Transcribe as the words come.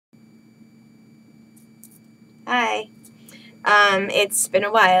Hi. It's been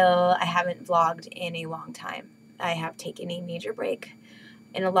a while. I haven't vlogged in a long time. I have taken a major break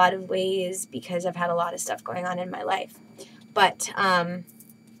in a lot of ways because I've had a lot of stuff going on in my life. But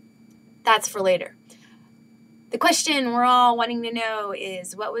that's for later. The question we're all wanting to know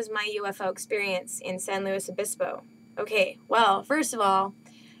is, what was my UFO experience in San Luis Obispo? Okay, well, first of all,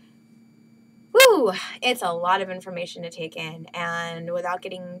 whew, it's a lot of information to take in, and without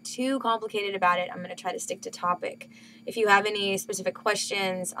getting too complicated about it, I'm going to try to stick to topic. If you have any specific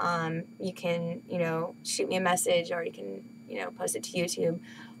questions, you can, shoot me a message, or you can, post it to YouTube,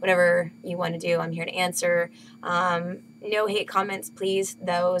 whatever you want to do. I'm here to answer. No hate comments, please.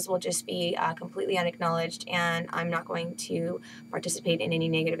 Those will just be completely unacknowledged, and I'm not going to participate in any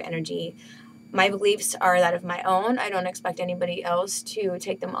negative energy. My beliefs are that of my own. I don't expect anybody else to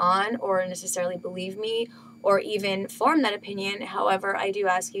take them on or necessarily believe me or even form that opinion. However, I do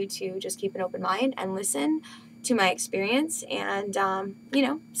ask you to just keep an open mind and listen to my experience and,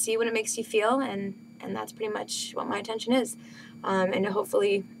 see what it makes you feel. And that's pretty much what my intention is. And to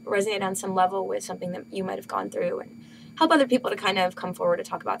hopefully resonate on some level with something that you might have gone through and help other people to kind of come forward to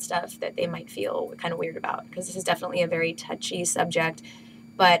talk about stuff that they might feel kind of weird about, because this is definitely a very touchy subject.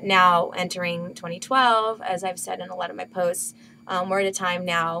 But now, entering 2012, as I've said in a lot of my posts, we're at a time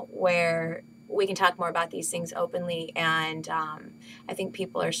now where we can talk more about these things openly, and I think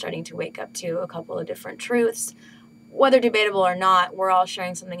people are starting to wake up to a couple of different truths. Whether debatable or not, we're all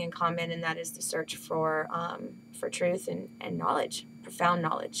sharing something in common, and that is the search for truth and knowledge, profound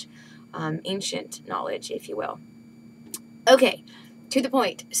knowledge, ancient knowledge, if you will. Okay, to the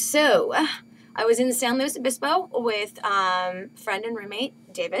point. So, I was in San Luis Obispo with friend and roommate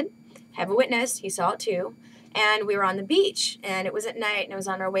David. Have a witness, he saw it too. And we were on the beach, and it was at night, and it was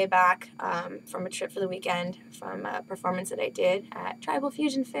on our way back from a trip for the weekend from a performance that I did at Tribal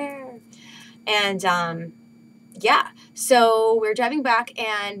Fusion Fair. And so we were driving back,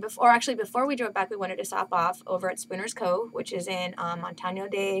 and before we drove back, we wanted to stop off over at Spooner's Cove, which is in Montano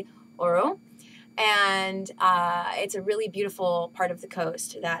de Oro. And it's a really beautiful part of the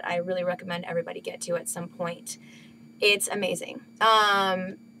coast that I really recommend everybody get to at some point. It's amazing.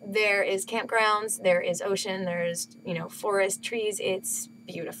 There is campgrounds, there is ocean, there's, forest, trees. It's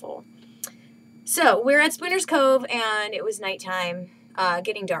beautiful. So we're at Spooner's Cove, and it was nighttime,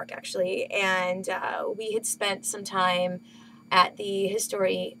 getting dark actually, and we had spent some time at the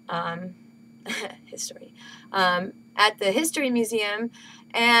at the History Museum,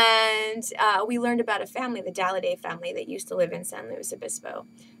 and we learned about a family, the Dalliday family, that used to live in San Luis Obispo.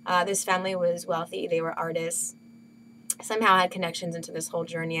 This family was wealthy. They were artists. Somehow had connections into this whole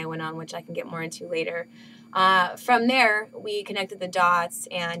journey I went on, which I can get more into later. From there, we connected the dots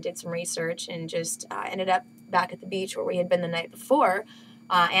and did some research, and just ended up back at the beach where we had been the night before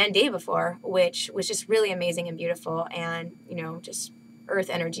and day before, which was just really amazing and beautiful, and, just earth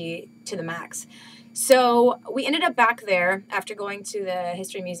energy to the max. So we ended up back there after going to the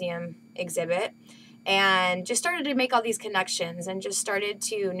History Museum exhibit, and just started to make all these connections, and just started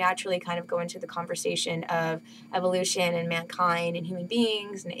to naturally kind of go into the conversation of evolution and mankind and human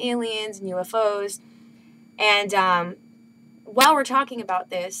beings and aliens and UFOs. And while we're talking about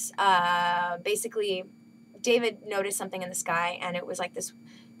this, basically David noticed something in the sky, and it was like this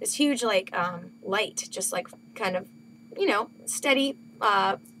huge light, just like kind of, steady,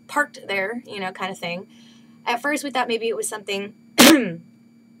 parked there, kind of thing. At first we thought maybe it was something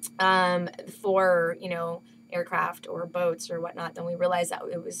for, aircraft or boats or whatnot. Then we realized that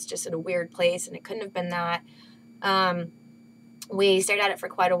it was just at a weird place, and it couldn't have been that. We stared at it for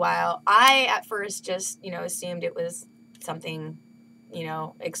quite a while. I, at first, just, assumed it was something,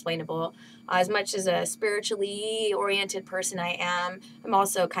 explainable. As much as a spiritually oriented person I am, I'm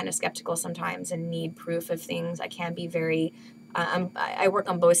also kind of skeptical sometimes and need proof of things. I can be very, I work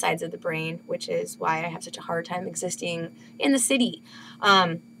on both sides of the brain, which is why I have such a hard time existing in the city.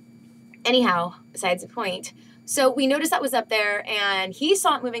 Anyhow, besides the point. So we noticed that was up there, and he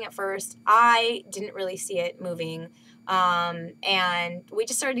saw it moving at first. I didn't really see it moving. And we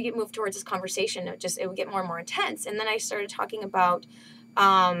just started to moved towards this conversation. It would get more and more intense. And then I started talking about,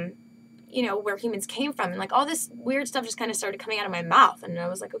 where humans came from, and like all this weird stuff just kind of started coming out of my mouth. And I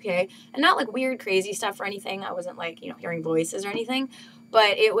was like, okay, and not like weird, crazy stuff or anything. I wasn't like, hearing voices or anything,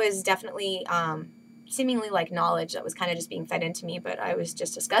 but it was definitely, seemingly like knowledge that was kind of just being fed into me, but I was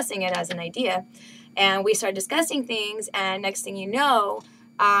just discussing it as an idea. And we started discussing things, and next thing you know,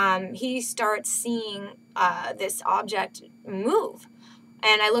 he starts seeing this object move.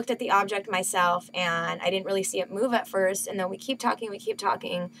 And I looked at the object myself, and I didn't really see it move at first. And then we keep talking.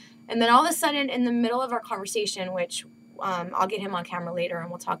 And then all of a sudden, in the middle of our conversation, which I'll get him on camera later and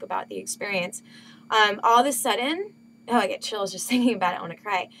we'll talk about the experience. All of a sudden, oh, I get chills just thinking about it. I want to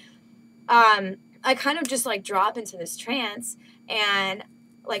cry. I kind of just like drop into this trance, and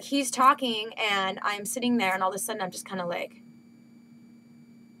like he's talking and I'm sitting there, and all of a sudden I'm just kind of like,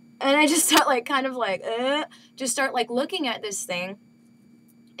 and I just start like kind of like, just start like looking at this thing,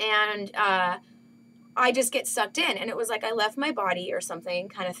 and I just get sucked in, and it was like I left my body or something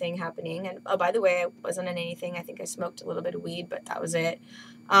kind of thing happening. And oh, by the way, I wasn't in anything. I think I smoked a little bit of weed, but that was it.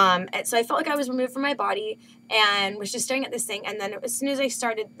 And so I felt like I was removed from my body and was just staring at this thing. And then as soon as I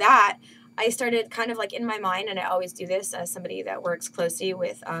started that, I started kind of like in my mind, and I always do this as somebody that works closely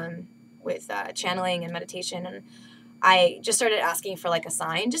with channeling and meditation. And I just started asking for like a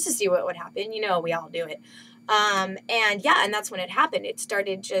sign just to see what would happen. You know, we all do it. And yeah, and that's when it happened. It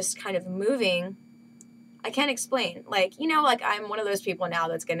started just kind of moving. I can't explain. Like, you know, like I'm one of those people now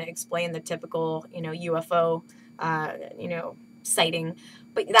that's going to explain the typical, you know, UFO, you know, sighting.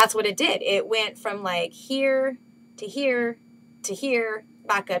 But that's what it did. It went from like here to here to here,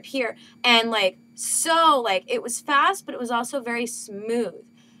 back up here. And like, so like it was fast, but it was also very smooth.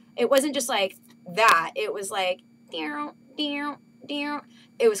 It wasn't just like that. It was like, it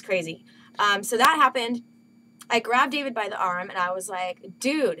was crazy. So that happened. I grabbed David by the arm and I was like,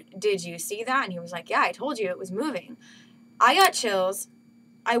 dude, did you see that? And he was like, yeah, I told you it was moving. I got chills.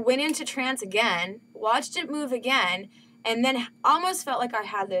 I went into trance again, watched it move again, and then almost felt like I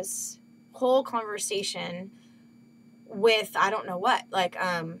had this whole conversation with, I don't know what, like,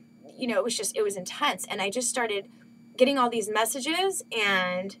 you know, it was intense. And I just started getting all these messages,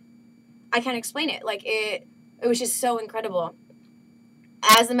 and I can't explain it. Like it was just so incredible.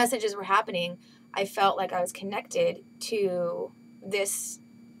 As the messages were happening, I felt like I was connected to this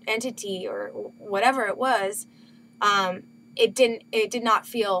entity or whatever it was. It did not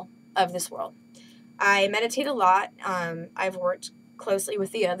feel of this world. I meditate a lot. I've worked closely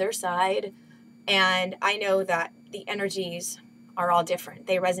with the other side, and I know that the energies are all different.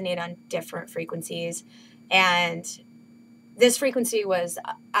 They resonate on different frequencies, and this frequency was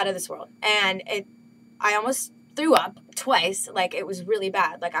out of this world. And I almost threw up twice. Like it was really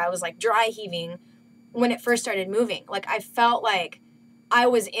bad. Like I was like dry heaving when it first started moving. Like I felt like I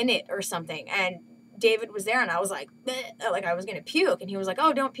was in it or something. And David was there, and I was like, bleh, like I was gonna puke, and he was like,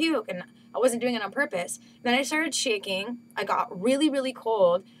 oh, don't puke. And I wasn't doing it on purpose. Then I started shaking. I got really, really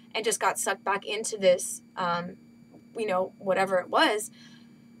cold and just got sucked back into this, you know, whatever it was.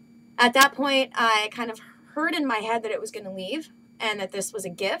 At that point, I kind of heard in my head that it was gonna leave and that this was a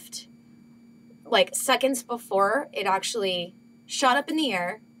gift. Like seconds before, it actually shot up in the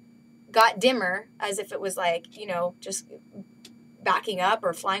air, got dimmer, as if it was like, you know, just backing up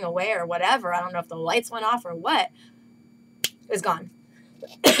or flying away or whatever. I don't know if the lights went off or what. It was gone.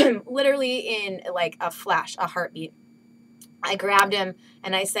 Literally in like a flash, a heartbeat. I grabbed him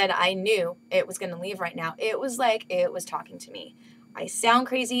and I said I knew it was going to leave right now. It was like it was talking to me. I sound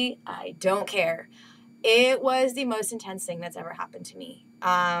crazy. I don't care. It was the most intense thing that's ever happened to me.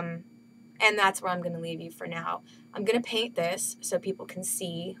 And that's where I'm going to leave you for now. I'm going to paint this so people can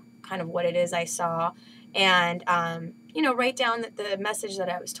see kind of what it is I saw, and, you know, write down the message that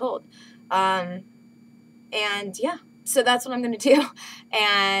I was told. And yeah, so that's what I'm going to do.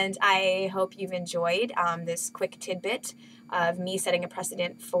 And I hope you've enjoyed this quick tidbit of me setting a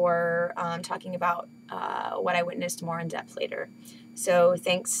precedent for talking about what I witnessed more in depth later. So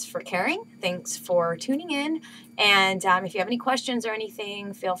thanks for caring. Thanks for tuning in. And if you have any questions or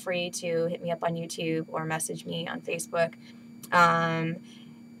anything, feel free to hit me up on YouTube or message me on Facebook.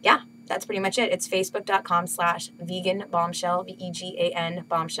 Yeah, that's pretty much it. It's facebook.com/vegan bombshell, VEGAN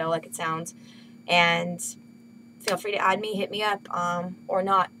bombshell, like it sounds. And feel free to add me, hit me up, or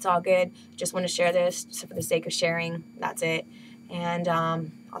not. It's all good. Just want to share this just for the sake of sharing. That's it. And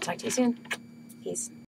I'll talk to you soon. Peace.